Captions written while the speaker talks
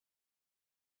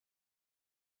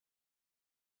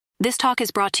This talk is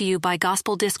brought to you by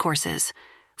Gospel Discourses.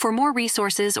 For more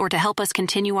resources or to help us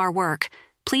continue our work,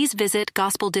 please visit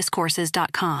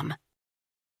gospeldiscourses.com.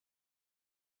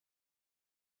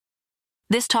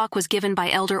 This talk was given by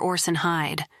Elder Orson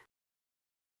Hyde.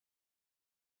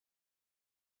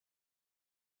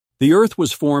 The earth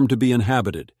was formed to be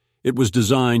inhabited. It was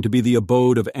designed to be the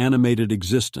abode of animated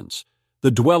existence,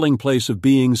 the dwelling place of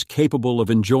beings capable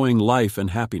of enjoying life and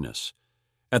happiness.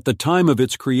 At the time of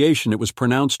its creation, it was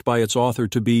pronounced by its author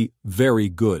to be very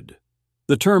good.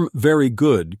 The term very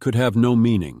good could have no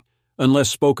meaning, unless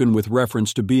spoken with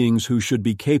reference to beings who should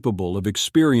be capable of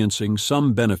experiencing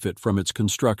some benefit from its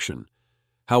construction.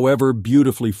 However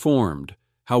beautifully formed,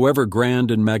 however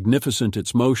grand and magnificent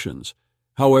its motions,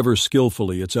 however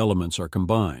skillfully its elements are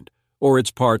combined, or its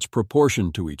parts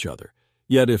proportioned to each other,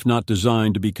 yet if not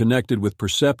designed to be connected with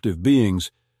perceptive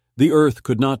beings, the earth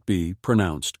could not be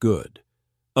pronounced good.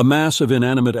 A mass of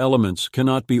inanimate elements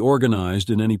cannot be organized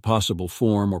in any possible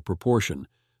form or proportion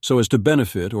so as to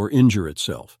benefit or injure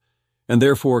itself, and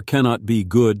therefore cannot be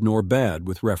good nor bad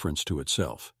with reference to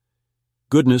itself.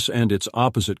 Goodness and its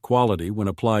opposite quality, when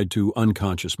applied to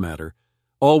unconscious matter,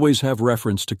 always have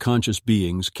reference to conscious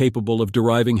beings capable of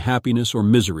deriving happiness or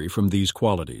misery from these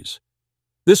qualities.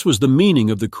 This was the meaning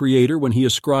of the Creator when he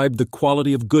ascribed the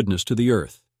quality of goodness to the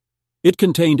earth. It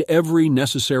contained every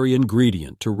necessary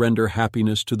ingredient to render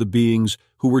happiness to the beings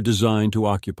who were designed to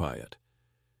occupy it.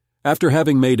 After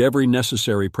having made every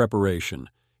necessary preparation,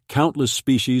 countless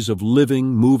species of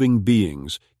living, moving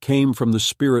beings came from the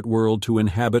spirit world to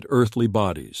inhabit earthly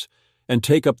bodies and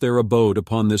take up their abode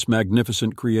upon this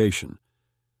magnificent creation.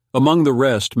 Among the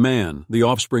rest, man, the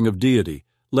offspring of deity,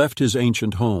 left his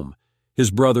ancient home,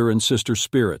 his brother and sister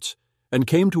spirits, and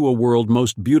came to a world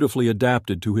most beautifully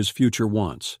adapted to his future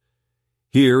wants.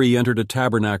 Here he entered a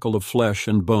tabernacle of flesh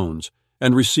and bones,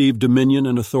 and received dominion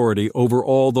and authority over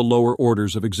all the lower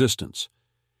orders of existence.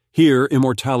 Here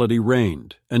immortality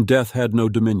reigned, and death had no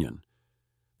dominion.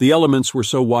 The elements were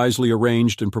so wisely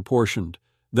arranged and proportioned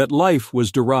that life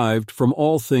was derived from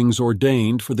all things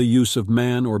ordained for the use of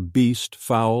man or beast,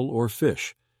 fowl or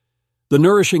fish. The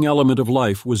nourishing element of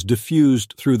life was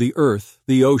diffused through the earth,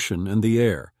 the ocean, and the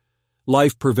air.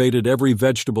 Life pervaded every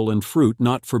vegetable and fruit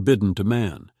not forbidden to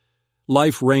man.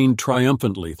 Life reigned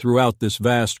triumphantly throughout this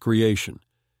vast creation.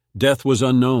 Death was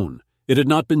unknown. It had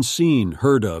not been seen,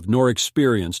 heard of, nor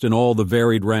experienced in all the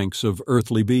varied ranks of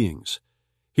earthly beings.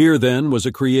 Here, then, was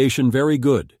a creation very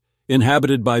good,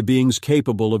 inhabited by beings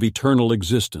capable of eternal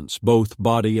existence, both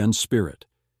body and spirit.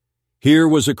 Here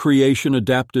was a creation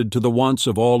adapted to the wants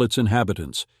of all its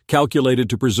inhabitants, calculated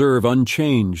to preserve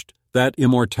unchanged that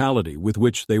immortality with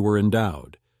which they were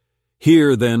endowed.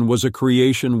 Here, then, was a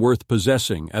creation worth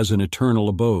possessing as an eternal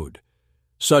abode.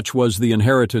 Such was the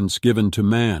inheritance given to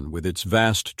man with its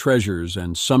vast treasures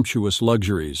and sumptuous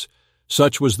luxuries.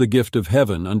 Such was the gift of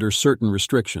heaven under certain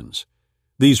restrictions.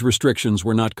 These restrictions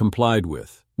were not complied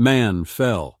with. Man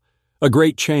fell. A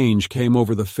great change came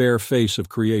over the fair face of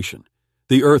creation.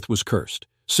 The earth was cursed.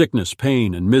 Sickness,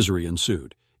 pain, and misery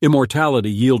ensued.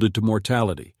 Immortality yielded to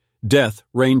mortality. Death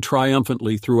reigned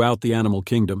triumphantly throughout the animal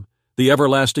kingdom. The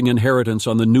everlasting inheritance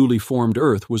on the newly formed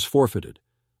earth was forfeited.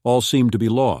 All seemed to be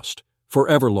lost,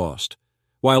 forever lost.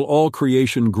 While all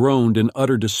creation groaned in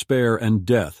utter despair and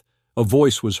death, a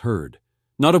voice was heard.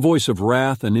 Not a voice of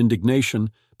wrath and indignation,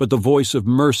 but the voice of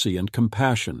mercy and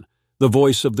compassion, the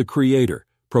voice of the Creator,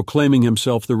 proclaiming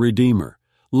himself the Redeemer.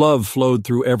 Love flowed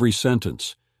through every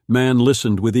sentence. Man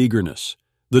listened with eagerness.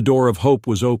 The door of hope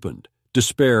was opened.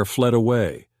 Despair fled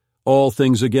away. All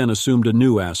things again assumed a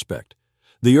new aspect.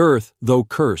 The earth, though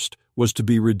cursed, was to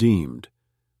be redeemed.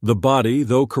 The body,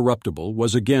 though corruptible,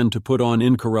 was again to put on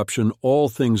incorruption. All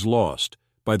things lost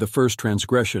by the first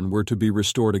transgression were to be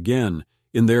restored again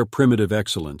in their primitive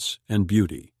excellence and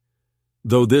beauty.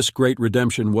 Though this great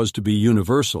redemption was to be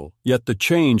universal, yet the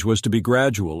change was to be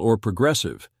gradual or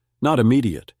progressive, not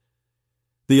immediate.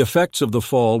 The effects of the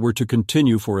fall were to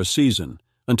continue for a season,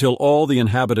 until all the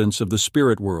inhabitants of the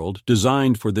spirit world,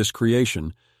 designed for this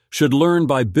creation, should learn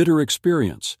by bitter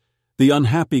experience the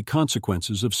unhappy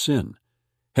consequences of sin.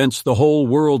 Hence the whole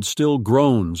world still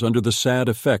groans under the sad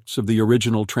effects of the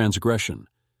original transgression.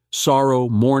 Sorrow,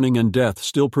 mourning, and death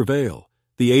still prevail.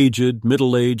 The aged,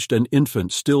 middle-aged, and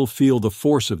infant still feel the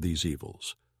force of these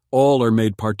evils. All are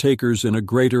made partakers in a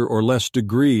greater or less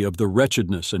degree of the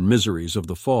wretchedness and miseries of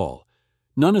the fall.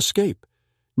 None escape.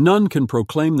 None can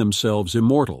proclaim themselves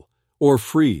immortal or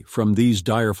free from these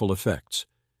direful effects.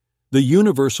 The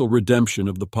universal redemption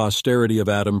of the posterity of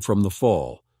Adam from the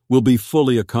fall will be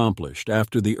fully accomplished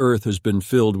after the earth has been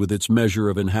filled with its measure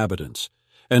of inhabitants,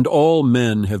 and all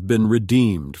men have been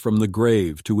redeemed from the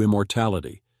grave to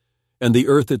immortality. and the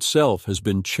earth itself has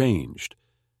been changed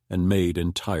and made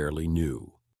entirely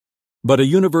new. But a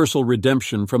universal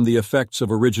redemption from the effects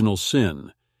of original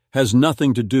sin has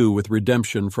nothing to do with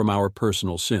redemption from our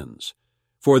personal sins.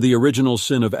 For the original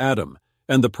sin of Adam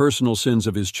and the personal sins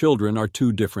of his children are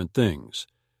two different things.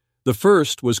 The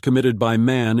first was committed by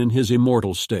man in his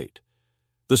immortal state.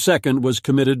 The second was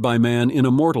committed by man in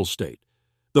a mortal state.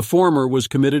 The former was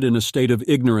committed in a state of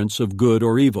ignorance of good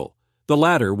or evil. The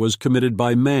latter was committed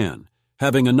by man,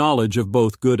 having a knowledge of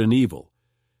both good and evil.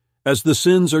 As the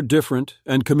sins are different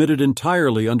and committed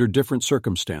entirely under different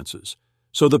circumstances,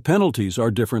 so the penalties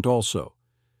are different also.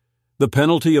 The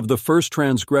penalty of the first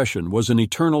transgression was an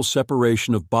eternal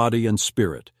separation of body and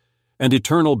spirit, and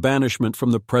eternal banishment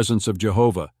from the presence of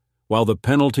Jehovah, while the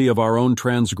penalty of our own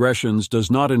transgressions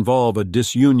does not involve a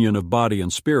disunion of body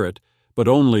and spirit, but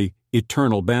only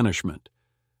eternal banishment.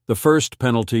 The first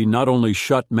penalty not only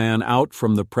shut man out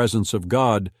from the presence of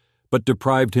God, but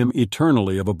deprived him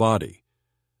eternally of a body.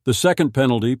 The second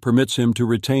penalty permits him to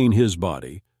retain his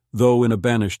body, though in a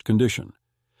banished condition.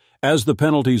 As the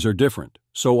penalties are different,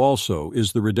 so also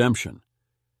is the redemption.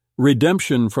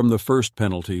 Redemption from the first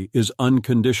penalty is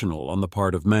unconditional on the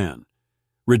part of man.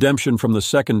 Redemption from the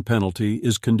second penalty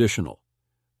is conditional.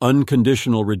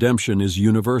 Unconditional redemption is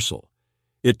universal.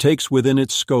 It takes within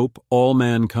its scope all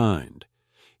mankind.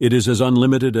 It is as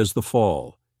unlimited as the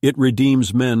fall. It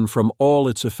redeems men from all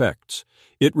its effects.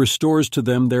 It restores to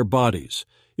them their bodies.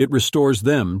 It restores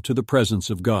them to the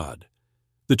presence of God.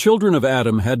 The children of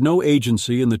Adam had no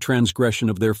agency in the transgression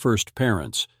of their first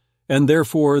parents, and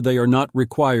therefore they are not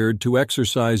required to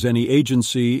exercise any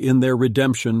agency in their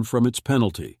redemption from its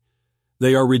penalty.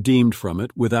 They are redeemed from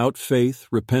it without faith,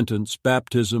 repentance,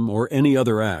 baptism, or any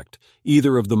other act,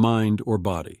 either of the mind or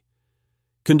body.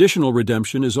 Conditional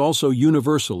redemption is also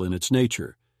universal in its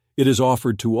nature. It is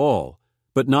offered to all,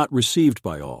 but not received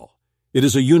by all. It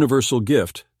is a universal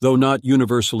gift, though not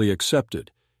universally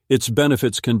accepted. Its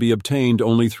benefits can be obtained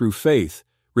only through faith,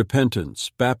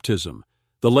 repentance, baptism,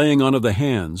 the laying on of the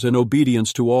hands, and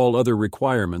obedience to all other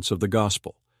requirements of the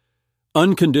gospel.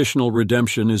 Unconditional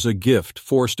redemption is a gift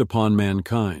forced upon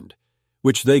mankind,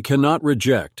 which they cannot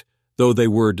reject, though they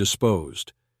were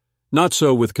disposed. Not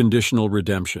so with conditional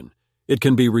redemption. It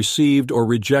can be received or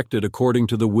rejected according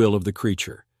to the will of the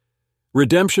creature.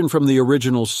 Redemption from the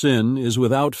original sin is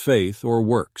without faith or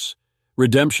works.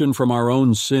 Redemption from our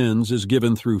own sins is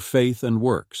given through faith and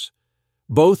works.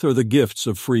 Both are the gifts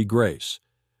of free grace.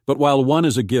 But while one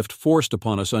is a gift forced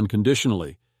upon us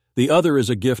unconditionally, the other is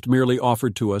a gift merely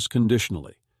offered to us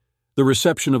conditionally. The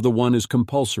reception of the one is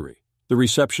compulsory. The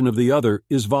reception of the other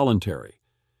is voluntary.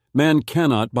 Man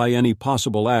cannot, by any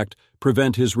possible act,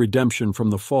 prevent his redemption from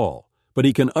the fall, but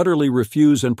he can utterly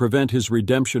refuse and prevent his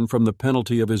redemption from the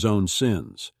penalty of his own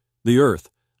sins. The earth,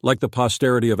 like the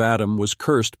posterity of Adam, was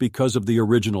cursed because of the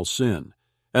original sin,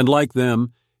 and like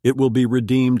them, it will be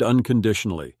redeemed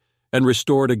unconditionally and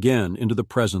restored again into the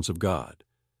presence of God.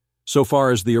 So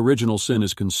far as the original sin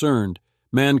is concerned,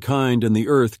 mankind and the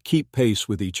earth keep pace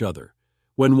with each other.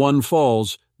 When one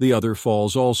falls, the other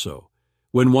falls also.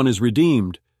 When one is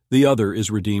redeemed, the other is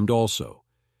redeemed also.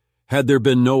 Had there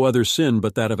been no other sin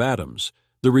but that of Adam's,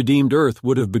 the redeemed earth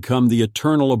would have become the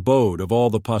eternal abode of all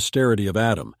the posterity of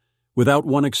Adam, without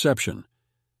one exception.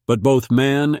 But both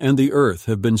man and the earth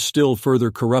have been still further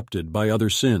corrupted by other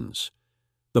sins.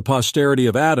 The posterity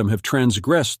of Adam have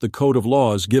transgressed the code of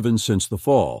laws given since the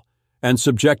fall, and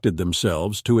subjected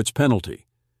themselves to its penalty.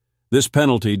 This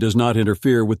penalty does not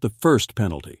interfere with the first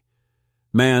penalty.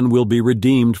 Man will be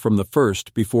redeemed from the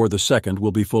first before the second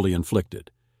will be fully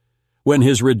inflicted. When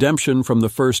his redemption from the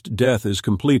first death is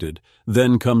completed,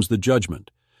 then comes the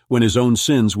judgment, when his own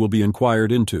sins will be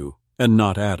inquired into, and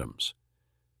not Adam's.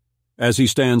 As he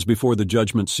stands before the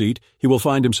judgment seat, he will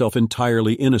find himself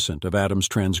entirely innocent of Adam's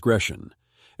transgression,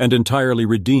 and entirely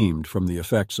redeemed from the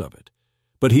effects of it.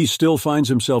 But he still finds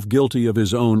himself guilty of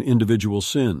his own individual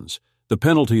sins, the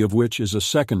penalty of which is a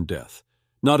second death,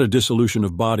 not a dissolution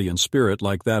of body and spirit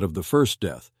like that of the first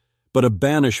death, but a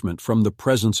banishment from the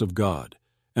presence of God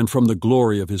and from the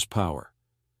glory of his power.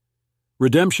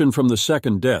 Redemption from the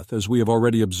second death, as we have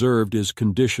already observed, is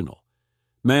conditional.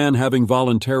 Man, having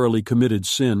voluntarily committed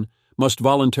sin, must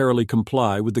voluntarily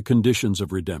comply with the conditions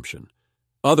of redemption.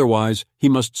 Otherwise, he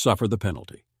must suffer the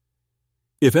penalty.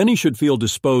 If any should feel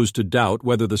disposed to doubt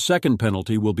whether the second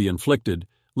penalty will be inflicted,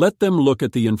 let them look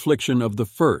at the infliction of the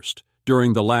first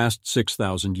during the last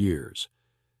 6,000 years.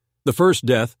 The first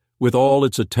death, with all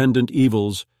its attendant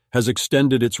evils, has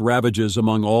extended its ravages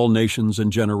among all nations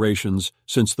and generations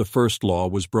since the first law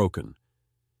was broken.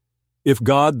 If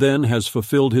God then has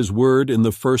fulfilled his word in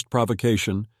the first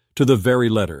provocation, to the very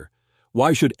letter,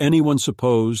 why should anyone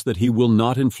suppose that he will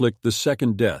not inflict the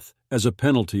second death as a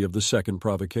penalty of the second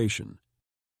provocation?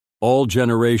 All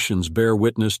generations bear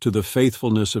witness to the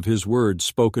faithfulness of his word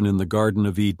spoken in the Garden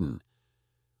of Eden.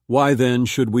 Why then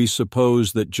should we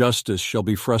suppose that justice shall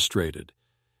be frustrated,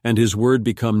 and his word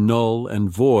become null and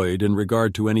void in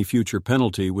regard to any future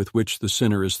penalty with which the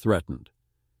sinner is threatened?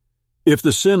 If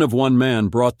the sin of one man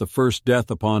brought the first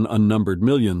death upon unnumbered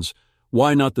millions,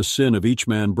 why not the sin of each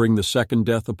man bring the second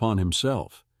death upon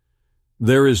himself?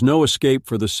 There is no escape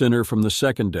for the sinner from the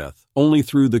second death, only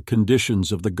through the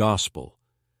conditions of the gospel.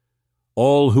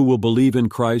 All who will believe in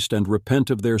Christ and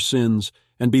repent of their sins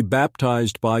and be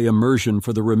baptized by immersion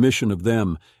for the remission of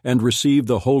them and receive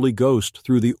the Holy Ghost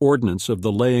through the ordinance of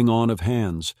the laying on of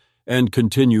hands and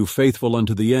continue faithful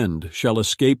unto the end shall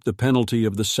escape the penalty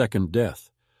of the second death.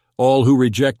 All who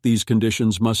reject these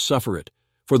conditions must suffer it,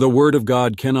 for the word of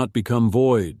God cannot become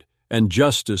void, and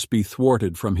justice be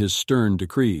thwarted from his stern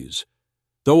decrees.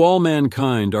 Though all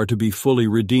mankind are to be fully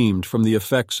redeemed from the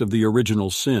effects of the original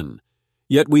sin,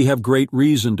 yet we have great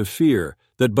reason to fear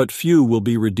that but few will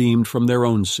be redeemed from their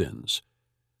own sins.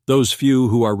 Those few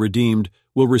who are redeemed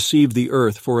will receive the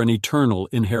earth for an eternal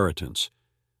inheritance.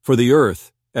 For the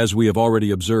earth, as we have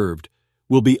already observed,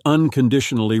 will be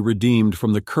unconditionally redeemed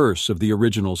from the curse of the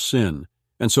original sin,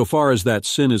 and so far as that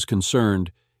sin is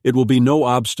concerned, it will be no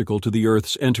obstacle to the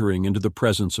earth's entering into the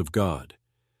presence of God.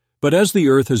 But as the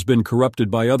earth has been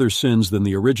corrupted by other sins than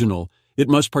the original, it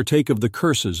must partake of the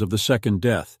curses of the second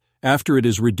death, after it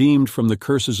is redeemed from the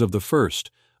curses of the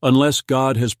first, unless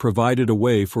God has provided a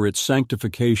way for its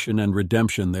sanctification and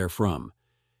redemption therefrom.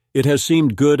 It has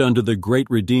seemed good unto the great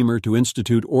Redeemer to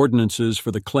institute ordinances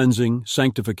for the cleansing,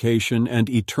 sanctification, and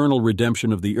eternal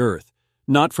redemption of the earth,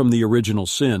 not from the original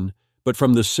sin, but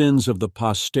from the sins of the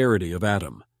posterity of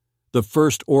Adam. The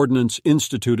first ordinance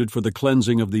instituted for the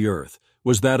cleansing of the earth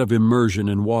was that of immersion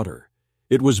in water.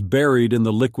 It was buried in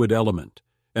the liquid element,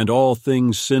 and all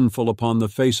things sinful upon the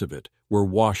face of it were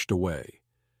washed away.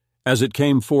 As it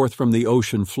came forth from the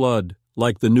ocean flood,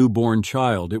 like the newborn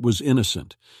child, it was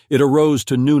innocent. It arose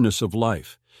to newness of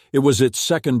life. It was its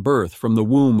second birth from the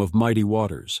womb of mighty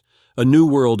waters, a new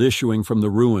world issuing from the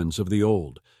ruins of the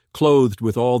old, clothed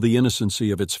with all the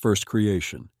innocency of its first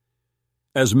creation.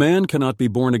 As man cannot be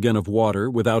born again of water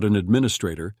without an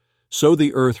administrator, so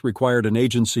the earth required an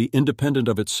agency independent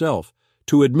of itself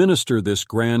to administer this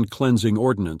grand cleansing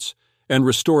ordinance and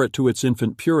restore it to its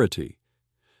infant purity.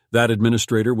 That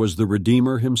administrator was the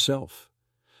Redeemer himself.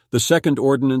 The second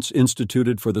ordinance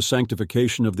instituted for the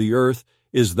sanctification of the earth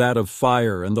is that of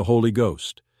fire and the Holy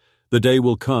Ghost. The day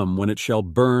will come when it shall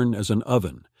burn as an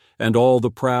oven, and all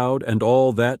the proud and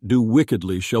all that do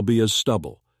wickedly shall be as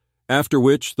stubble, after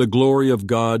which the glory of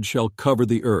God shall cover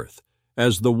the earth,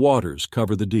 as the waters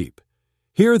cover the deep.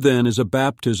 Here then is a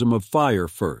baptism of fire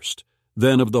first,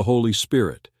 then of the Holy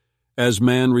Spirit. As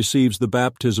man receives the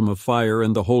baptism of fire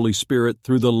and the Holy Spirit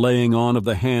through the laying on of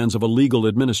the hands of a legal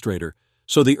administrator,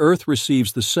 so the earth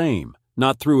receives the same,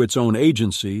 not through its own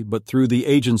agency, but through the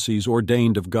agencies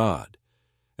ordained of God.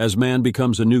 As man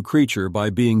becomes a new creature by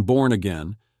being born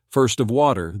again, first of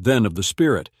water, then of the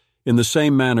Spirit, in the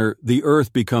same manner the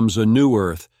earth becomes a new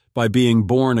earth by being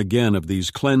born again of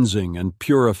these cleansing and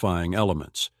purifying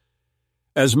elements.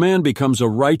 As man becomes a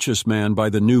righteous man by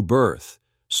the new birth,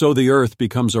 so the earth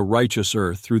becomes a righteous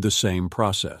earth through the same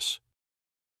process.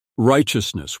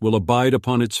 Righteousness will abide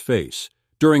upon its face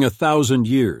during 1,000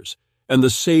 years, and the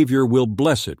Savior will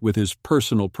bless it with his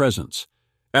personal presence,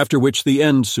 after which the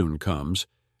end soon comes,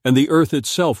 and the earth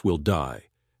itself will die,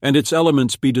 and its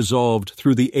elements be dissolved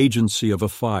through the agency of a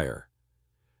fire.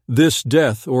 This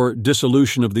death or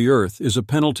dissolution of the earth is a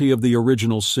penalty of the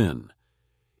original sin.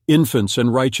 Infants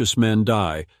and righteous men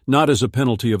die, not as a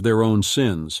penalty of their own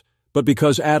sins, but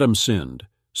because Adam sinned,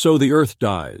 so the earth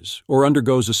dies, or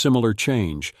undergoes a similar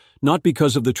change, not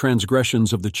because of the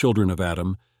transgressions of the children of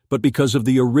Adam, but because of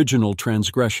the original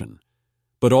transgression.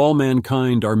 But all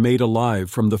mankind are made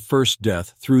alive from the first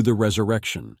death through the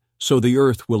resurrection, so the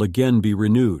earth will again be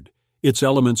renewed, its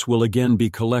elements will again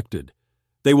be collected.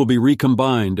 They will be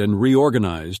recombined and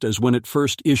reorganized as when it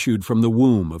first issued from the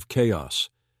womb of chaos.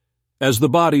 As the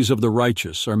bodies of the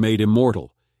righteous are made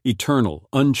immortal, eternal,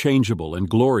 unchangeable, and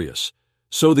glorious,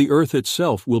 so the earth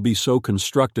itself will be so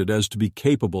constructed as to be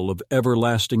capable of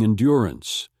everlasting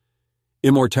endurance.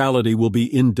 Immortality will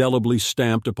be indelibly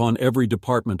stamped upon every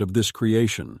department of this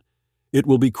creation. It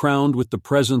will be crowned with the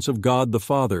presence of God the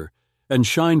Father and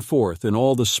shine forth in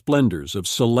all the splendors of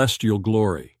celestial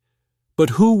glory.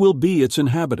 But who will be its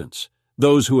inhabitants?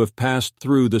 Those who have passed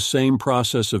through the same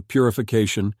process of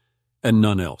purification, and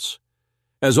none else.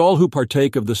 As all who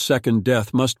partake of the second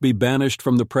death must be banished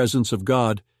from the presence of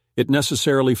God, it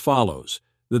necessarily follows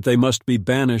that they must be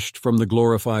banished from the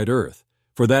glorified earth,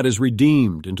 for that is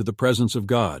redeemed into the presence of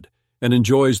God, and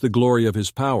enjoys the glory of his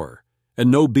power,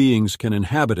 and no beings can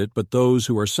inhabit it but those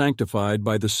who are sanctified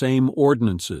by the same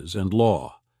ordinances and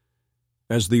law.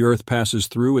 As the earth passes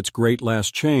through its great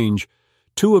last change,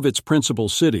 two of its principal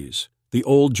cities, the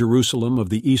Old Jerusalem of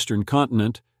the eastern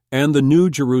continent and the New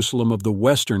Jerusalem of the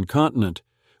western continent,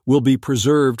 will be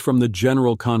preserved from the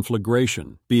general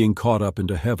conflagration, being caught up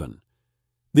into heaven.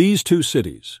 These two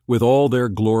cities, with all their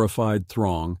glorified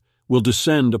throng, will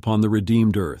descend upon the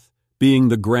redeemed earth, being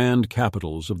the grand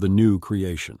capitals of the new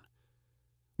creation.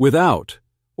 Without,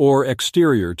 or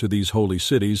exterior to these holy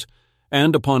cities,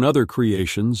 and upon other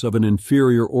creations of an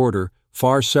inferior order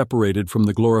far separated from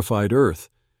the glorified earth,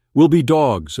 will be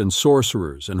dogs and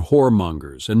sorcerers and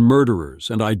whoremongers and murderers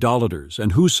and idolaters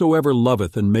and whosoever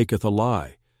loveth and maketh a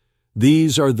lie.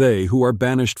 These are they who are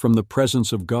banished from the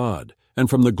presence of God and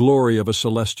from the glory of a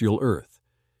celestial earth.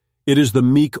 It is the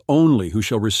meek only who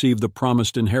shall receive the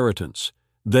promised inheritance.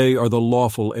 They are the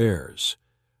lawful heirs.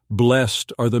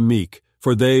 Blessed are the meek,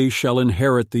 for they shall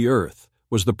inherit the earth,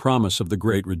 was the promise of the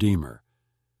great Redeemer.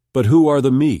 But who are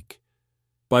the meek?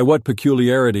 By what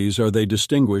peculiarities are they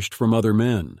distinguished from other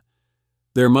men?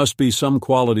 There must be some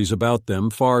qualities about them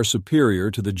far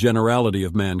superior to the generality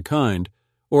of mankind,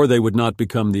 or they would not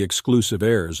become the exclusive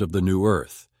heirs of the new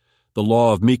earth. The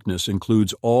law of meekness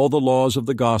includes all the laws of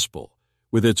the gospel,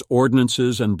 with its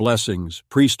ordinances and blessings,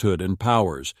 priesthood and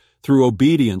powers, through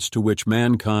obedience to which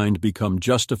mankind become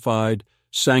justified,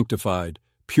 sanctified,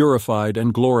 purified,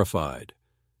 and glorified.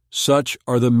 Such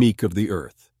are the meek of the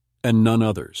earth, and none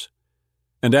others.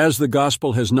 And as the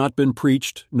gospel has not been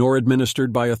preached nor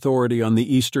administered by authority on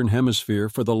the Eastern Hemisphere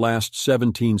for the last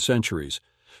 17 centuries,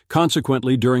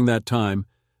 consequently during that time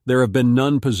there have been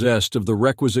none possessed of the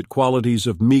requisite qualities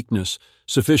of meekness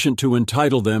sufficient to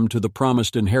entitle them to the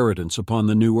promised inheritance upon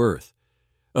the new earth.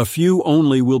 A few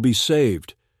only will be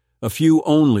saved. A few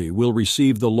only will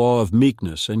receive the law of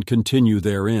meekness and continue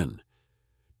therein.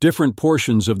 Different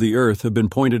portions of the earth have been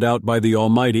pointed out by the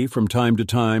Almighty from time to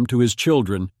time to his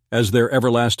children as their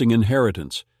everlasting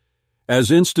inheritance. As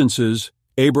instances,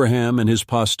 Abraham and his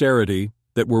posterity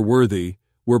that were worthy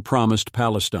were promised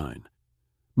Palestine.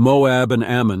 Moab and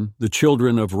Ammon, the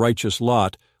children of righteous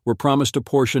Lot, were promised a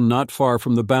portion not far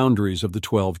from the boundaries of the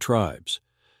 12 tribes.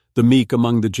 The meek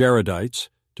among the Jaredites,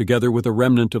 together with a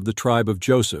remnant of the tribe of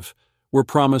Joseph, were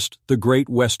promised the great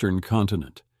western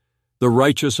continent. The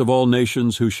righteous of all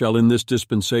nations who shall in this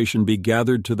dispensation be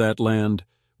gathered to that land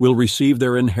will receive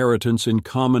their inheritance in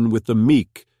common with the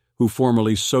meek who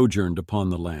formerly sojourned upon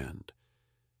the land.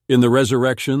 In the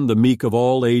resurrection, the meek of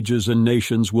all ages and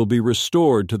nations will be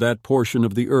restored to that portion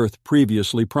of the earth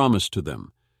previously promised to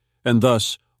them, and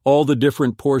thus all the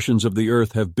different portions of the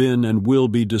earth have been and will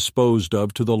be disposed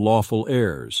of to the lawful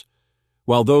heirs,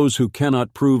 while those who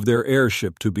cannot prove their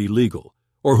heirship to be legal,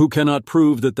 or who cannot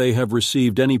prove that they have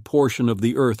received any portion of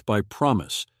the earth by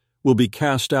promise, will be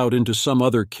cast out into some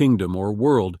other kingdom or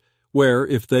world where,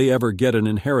 if they ever get an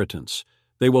inheritance,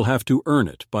 they will have to earn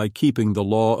it by keeping the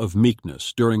law of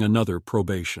meekness during another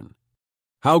probation.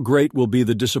 How great will be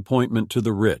the disappointment to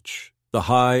the rich, the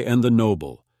high and the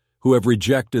noble, who have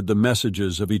rejected the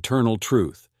messages of eternal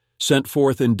truth, sent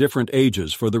forth in different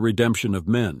ages for the redemption of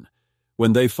men,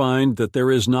 when they find that there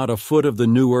is not a foot of the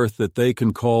new earth that they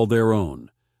can call their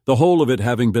own, the whole of it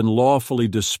having been lawfully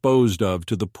disposed of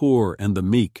to the poor and the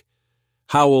meek.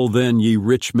 Howl then, ye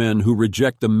rich men who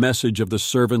reject the message of the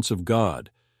servants of God,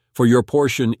 for your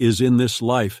portion is in this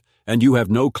life, and you have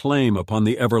no claim upon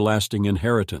the everlasting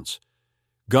inheritance.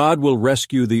 God will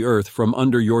rescue the earth from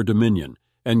under your dominion,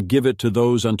 and give it to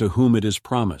those unto whom it is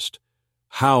promised.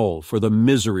 Howl for the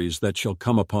miseries that shall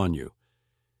come upon you.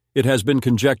 It has been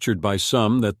conjectured by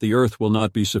some that the earth will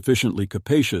not be sufficiently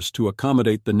capacious to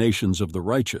accommodate the nations of the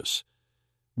righteous.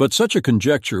 But such a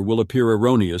conjecture will appear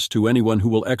erroneous to anyone who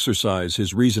will exercise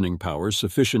his reasoning powers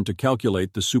sufficient to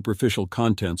calculate the superficial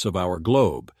contents of our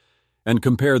globe, and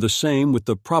compare the same with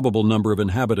the probable number of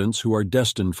inhabitants who are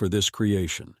destined for this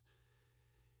creation.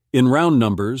 In round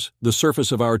numbers, the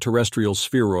surface of our terrestrial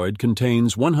spheroid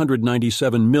contains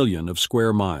 197 million of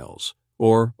square miles,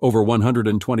 or over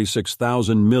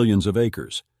 126,000 millions of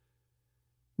acres.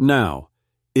 Now,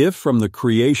 if from the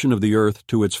creation of the earth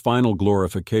to its final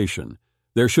glorification,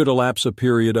 there should elapse a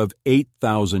period of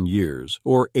 8,000 years,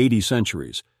 or 80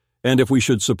 centuries, and if we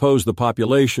should suppose the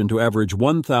population to average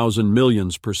 1,000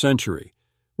 millions per century,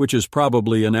 which is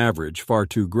probably an average far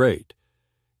too great,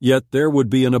 yet there would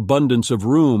be an abundance of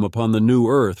room upon the new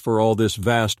earth for all this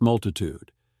vast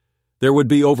multitude. there would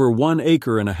be over 1.5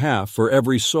 acres for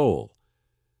every soul.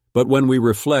 But when we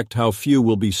reflect how few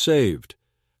will be saved,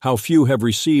 how few have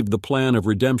received the plan of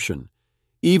redemption,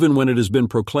 even when it has been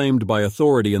proclaimed by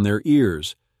authority in their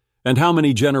ears, and how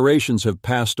many generations have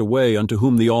passed away unto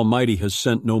whom the Almighty has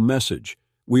sent no message,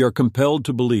 we are compelled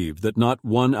to believe that not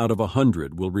 1 out of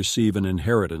 100 will receive an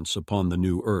inheritance upon the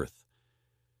new earth.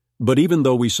 But even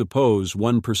though we suppose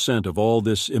 1% of all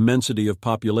this immensity of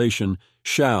population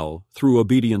shall, through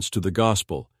obedience to the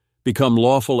gospel, become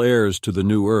lawful heirs to the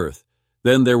new earth,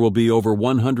 then there will be over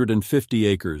 150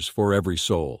 acres for every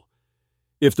soul.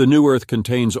 If the new earth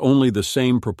contains only the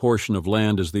same proportion of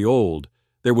land as the old,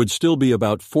 there would still be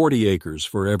about 40 acres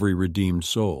for every redeemed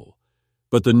soul.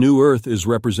 But the new earth is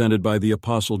represented by the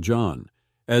Apostle John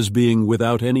as being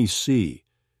without any sea,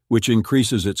 which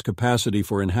increases its capacity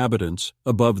for inhabitants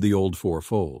above the old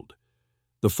fourfold.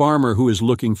 The farmer who is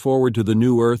looking forward to the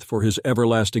new earth for his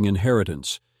everlasting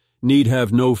inheritance need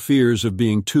have no fears of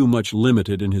being too much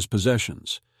limited in his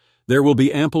possessions. There will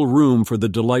be ample room for the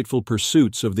delightful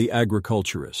pursuits of the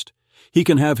agriculturist. He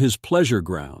can have his pleasure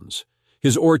grounds,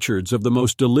 his orchards of the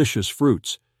most delicious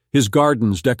fruits, his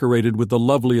gardens decorated with the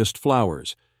loveliest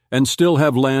flowers, and still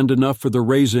have land enough for the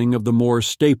raising of the more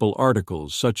staple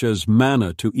articles such as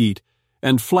manna to eat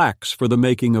and flax for the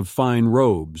making of fine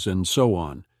robes, and so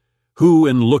on. Who,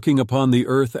 in looking upon the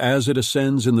earth as it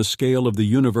ascends in the scale of the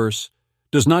universe,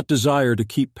 does not desire to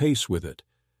keep pace with it,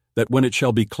 that when it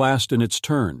shall be classed in its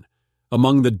turn,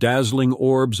 among the dazzling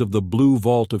orbs of the blue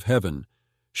vault of heaven,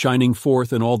 shining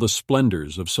forth in all the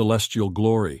splendors of celestial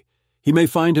glory, he may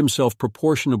find himself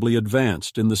proportionably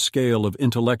advanced in the scale of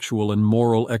intellectual and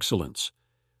moral excellence?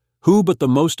 Who but the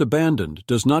most abandoned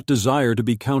does not desire to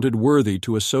be counted worthy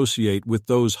to associate with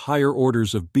those higher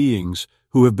orders of beings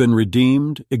who have been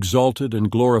redeemed, exalted,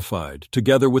 and glorified,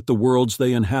 together with the worlds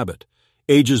they inhabit,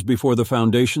 ages before the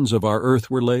foundations of our earth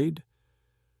were laid?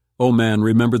 O man,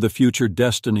 remember the future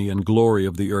destiny and glory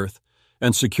of the earth,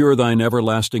 and secure thine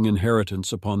everlasting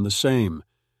inheritance upon the same,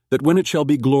 that when it shall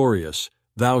be glorious,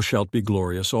 thou shalt be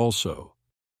glorious also.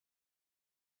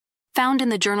 Found in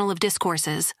the Journal of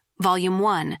Discourses, Volume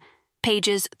 1,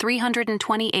 pages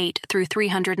 328 through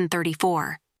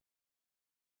 334.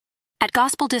 At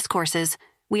Gospel Discourses,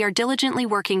 we are diligently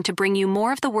working to bring you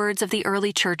more of the words of the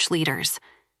early church leaders.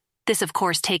 This, of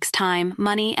course, takes time,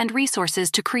 money, and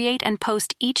resources to create and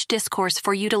post each discourse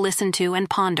for you to listen to and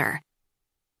ponder.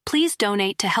 Please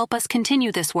donate to help us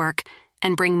continue this work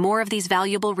and bring more of these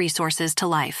valuable resources to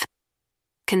life.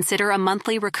 Consider a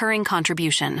monthly recurring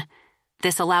contribution.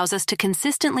 This allows us to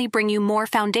consistently bring you more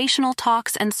foundational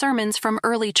talks and sermons from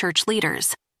early church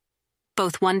leaders.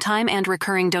 Both one-time and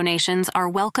recurring donations are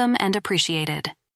welcome and appreciated.